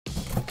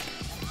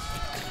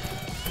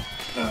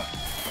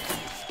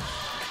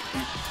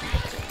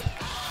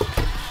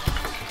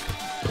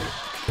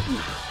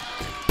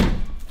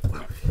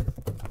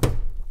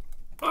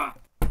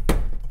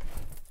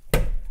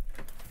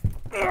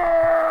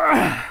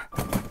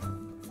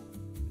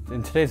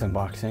In today's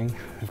unboxing,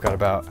 we've got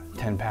about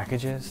 10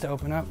 packages to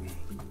open up.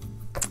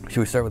 Should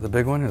we start with the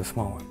big one or the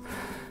small one?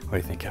 What do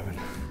you think,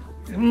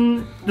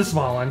 Kevin? The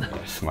small one.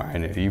 Smart, I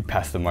knew. You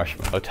passed the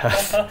marshmallow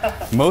test.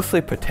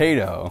 Mostly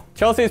potato.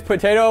 Chelsea's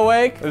potato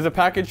awake. There's a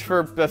package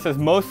that says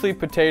mostly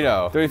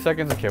potato. 30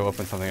 seconds, okay, we'll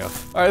open something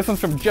else. All right, this one's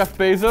from Jeff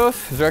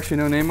Bezos. Is there actually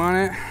no name on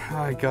it? Oh,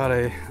 I got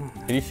a,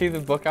 can you see the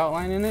book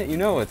outline in it? You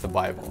know it's a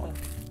Bible.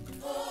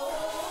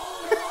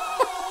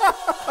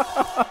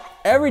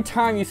 Every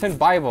time you send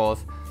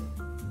Bibles,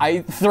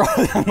 I throw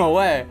them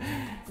away.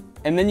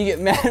 And then you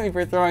get mad at me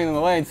for throwing them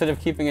away instead of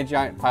keeping a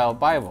giant pile of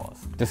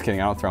Bibles. Just kidding,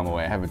 I don't throw them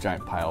away. I have a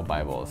giant pile of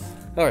Bibles.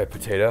 All right,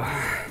 potato.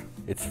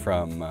 It's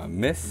from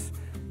Miss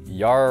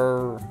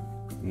Yara?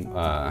 You're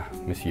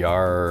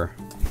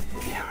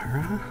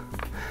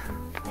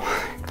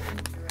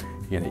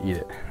gonna eat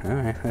it. All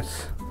right,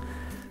 it's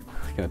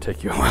gonna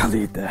take you a while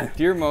to eat that.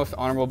 Dear most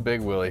honorable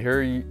Big Willie,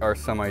 here are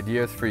some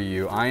ideas for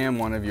you. I am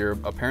one of your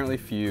apparently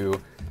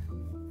few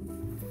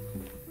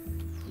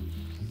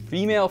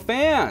female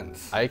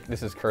fans.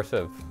 This is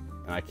cursive,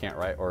 and I can't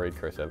write or read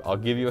cursive. I'll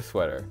give you a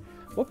sweater.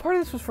 What part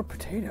of this was for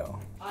potato?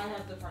 I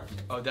have the part.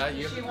 Oh, that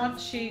you?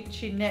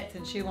 She knits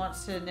and she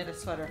wants to knit a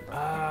sweater for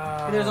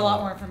me. There's a lot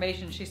more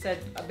information. She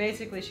said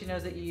basically she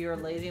knows that you're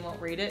lazy and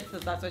won't read it, so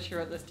that's why she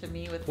wrote this to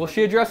me with. Well,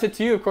 she addressed it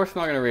to you. Of course, I'm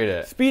not gonna read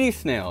it. Speedy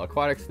snail,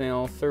 aquatic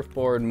snail,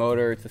 surfboard,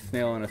 motor. It's a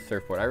snail and a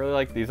surfboard. I really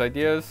like these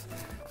ideas.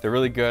 They're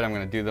really good. I'm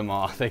gonna do them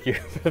all. Thank you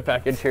for the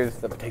package. Here's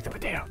the take the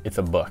potato. It's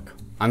a book.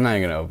 I'm not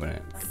even gonna open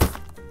it.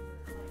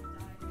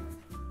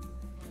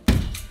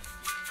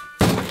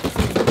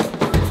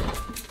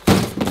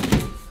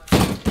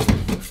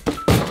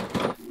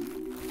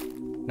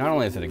 Not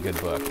only is it a good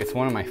book, it's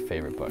one of my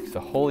favorite books, the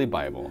Holy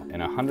Bible,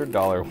 and a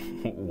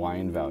 $100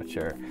 wine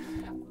voucher.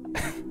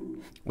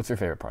 What's your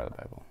favorite part of the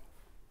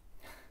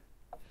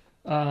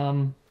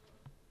Bible?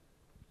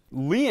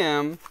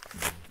 Liam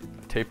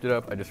taped it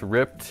up. I just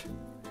ripped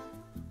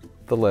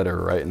the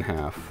letter right in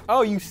half.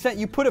 Oh, you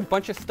put a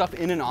bunch of stuff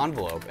in an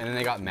envelope and then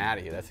they got mad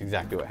at you. That's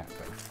exactly what happened.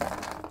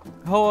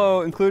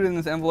 Hello, included in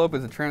this envelope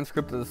is a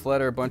transcript of this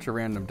letter, a bunch of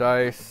random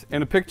dice,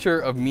 and a picture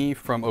of me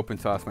from Open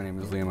Sauce. My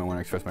name is Liam. I want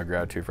to express my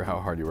gratitude for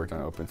how hard you worked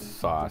on Open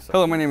Sauce.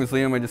 Hello, my name is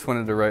Liam. I just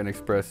wanted to write and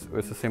express,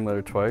 it's the same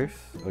letter twice.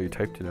 Oh, you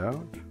typed it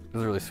out? This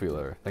is a really sweet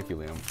letter. Thank you,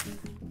 Liam.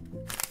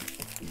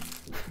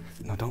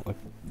 No, don't look,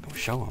 don't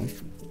show him.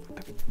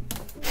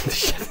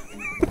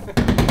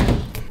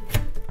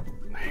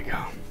 There you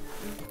go.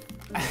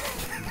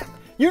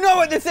 You know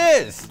what this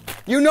is!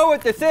 You know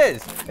what this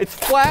is! It's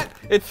flat,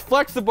 it's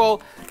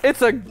flexible,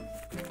 it's a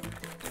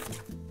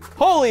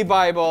Holy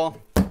Bible.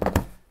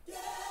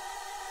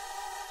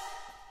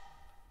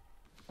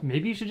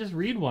 Maybe you should just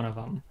read one of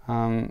them.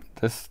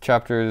 This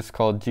chapter is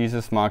called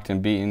Jesus Mocked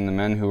and Beaten. The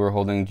men who were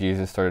holding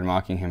Jesus started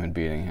mocking him and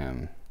beating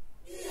him.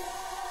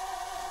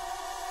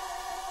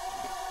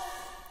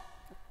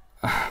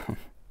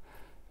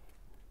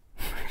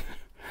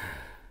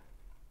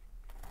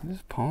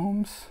 These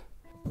poems?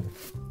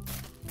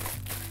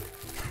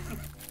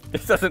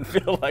 This doesn't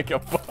feel like a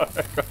book.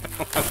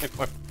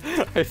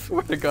 I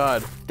swear to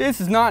God. This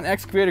is not an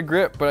excavated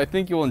grip, but I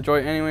think you'll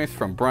enjoy it anyways.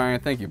 From Brian.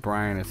 Thank you,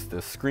 Brian. It's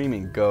the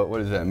screaming goat. What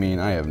does that mean?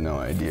 I have no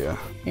idea.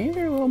 Hey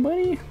there, little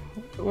buddy.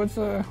 What's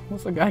a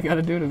guy got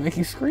to do to make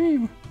you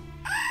scream?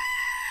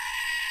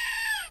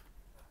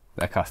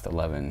 That cost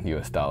 $11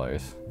 US.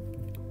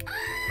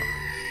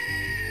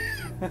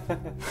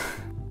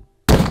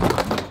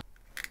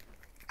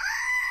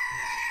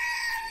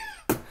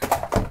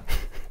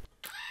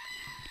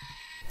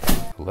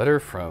 Letter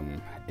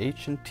from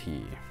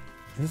H&T.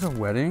 Is this a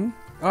wedding?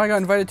 Oh, I got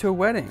invited to a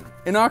wedding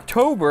in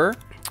October.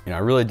 You know, I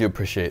really do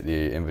appreciate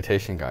the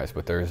invitation, guys,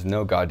 but there's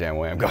no goddamn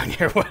way I'm going to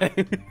your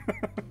wedding.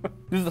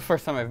 This is the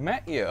first time I've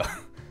met you,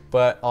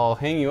 but I'll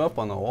hang you up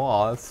on the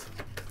walls.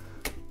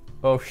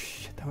 Oh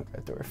shit, that went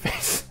right through her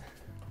face.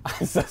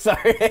 I'm so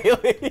sorry,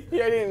 Haley.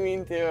 I didn't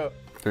mean to.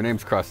 Their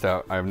name's crossed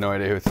out. I have no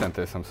idea who sent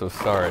this. I'm so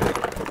sorry.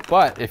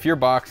 But if your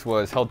box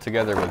was held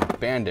together with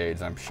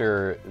Band-Aids, I'm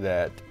sure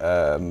that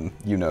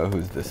you know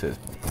whose this is.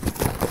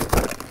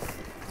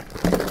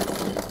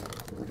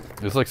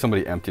 It's like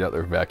somebody emptied out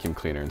their vacuum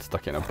cleaner and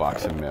stuck it in a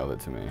box and mailed it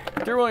to me.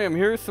 Dear William,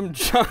 here's some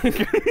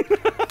junk.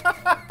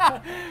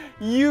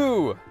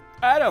 You,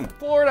 Adam,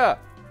 Florida.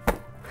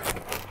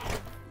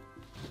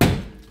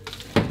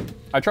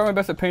 I try my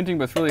best at painting,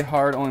 but it's really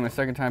hard. Only my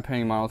second time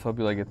painting models. Hope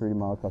you like a 3D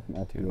model custom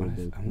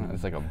attitude. I'm not,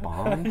 it's like a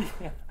bomb.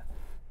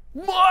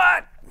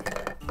 What?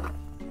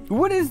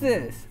 What is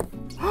this?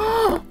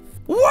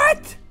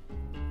 What?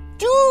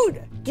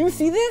 Dude, do you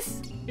see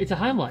this? It's a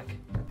Heimlich.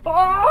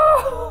 Oh!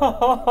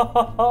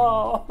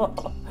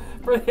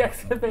 For the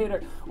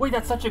excavator. Wait,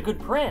 that's such a good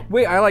print.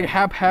 Wait, I like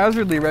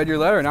haphazardly read your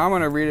letter. Now I'm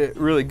gonna read it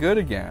really good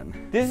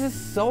again. This is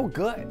so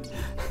good.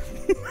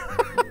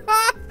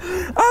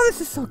 Oh,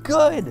 this is so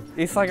good.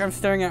 It's like I'm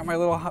staring at my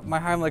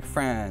Heimlich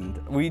friend.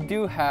 We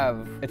do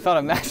have, it's not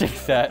a magic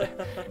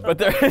set, but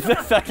there is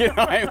a second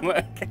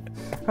Heimlich.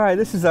 All right,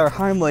 this is our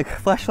Heimlich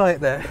flashlight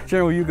that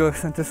General Hugo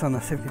sent us on the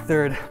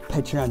 53rd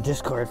Patreon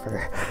Discord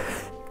for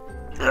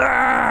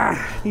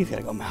He's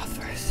gotta go mouth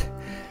first.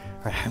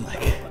 All right, I'm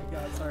like. Oh my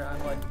god, sorry,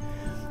 I'm like.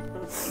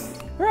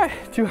 All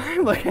right, 2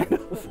 Heimlich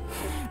handles.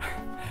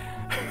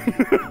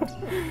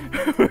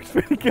 Works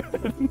pretty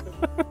good.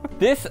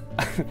 This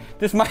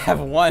might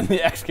have won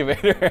the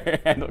excavator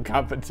handle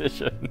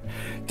competition.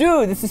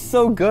 Dude, this is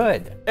so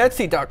good.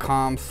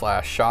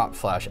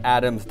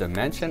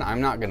 Etsy.com/shop/AdamsDimension.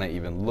 I'm not gonna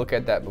even look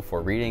at that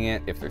before reading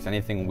it. If there's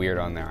anything weird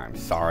on there, I'm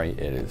sorry,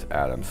 it is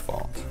Adam's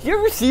fault. Do you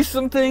ever see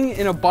something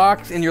in a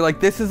box and you're like,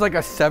 this is like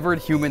a severed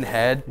human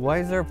head? Why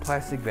is there a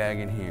plastic bag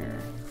in here?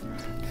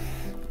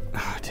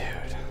 Oh, dude.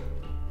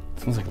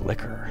 It smells like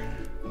liquor.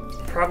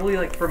 Probably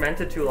like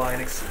fermented too long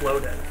and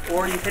exploded.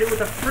 Or you hit it with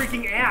a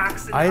freaking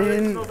axe and now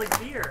it smells like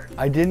beer.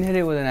 I didn't hit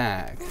it with an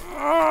axe.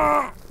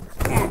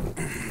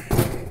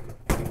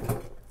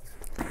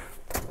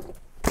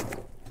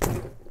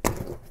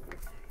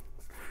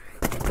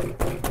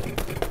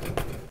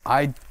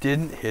 I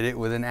didn't hit it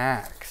with an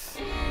axe.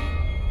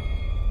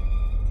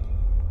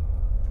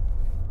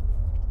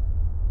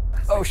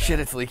 Oh shit,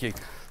 it's leaking.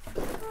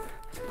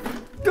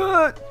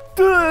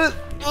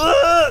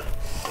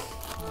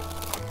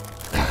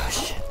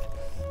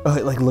 Oh,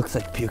 it like looks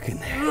like puke in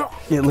there.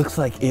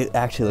 It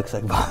actually looks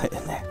like vomit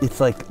in there. It's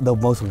like the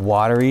most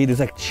watery. There's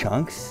like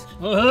chunks.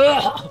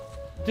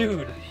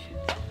 Dude.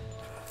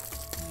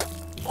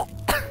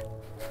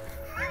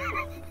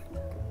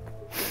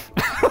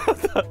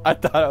 I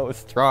thought it was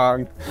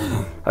strong.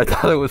 I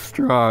thought it was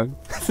strong.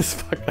 This is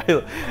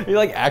fucking. You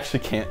like actually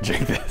can't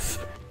drink this.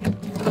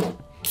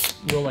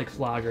 Will likes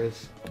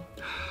lagers,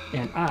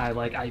 and I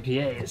like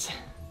IPAs.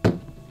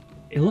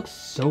 It looks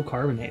so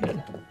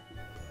carbonated.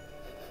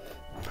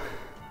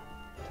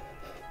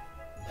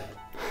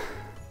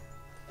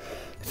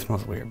 It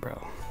smells weird,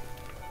 bro.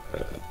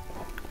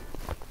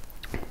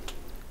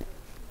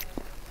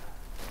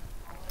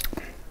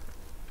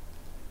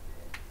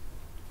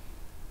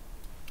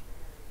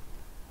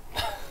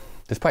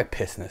 There's probably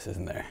piss in this,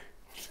 isn't there?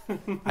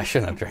 I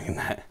shouldn't have drinking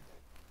that.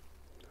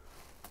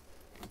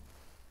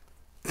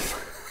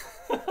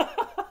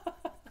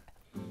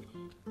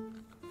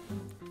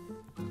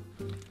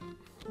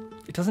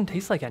 It doesn't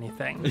taste like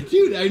anything.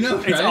 Dude, I know,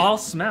 right? It's all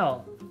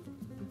smell.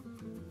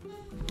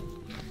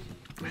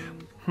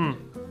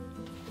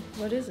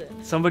 What is it?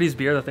 Somebody's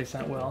beer that they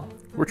sent Will.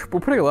 We're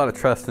putting a lot of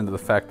trust into the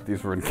fact that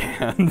these were in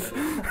cans.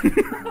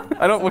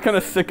 What kind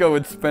of sicko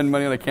would spend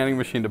money on a canning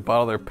machine to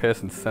bottle their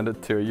piss and send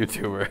it to a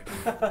YouTuber?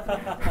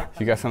 If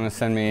you got something to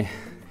send me,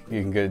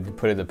 you can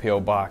put it in the P.O.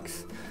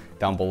 box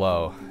down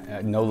below.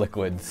 No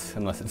liquids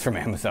unless it's from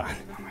Amazon.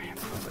 Oh, my hands.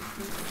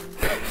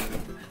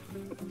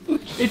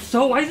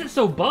 Why is it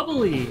so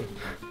bubbly?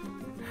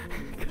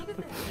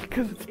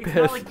 Because it's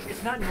piss.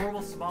 It's not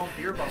normal small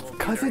beer bubbles.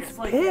 Because it's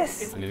like,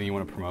 piss. Anything you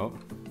want to promote?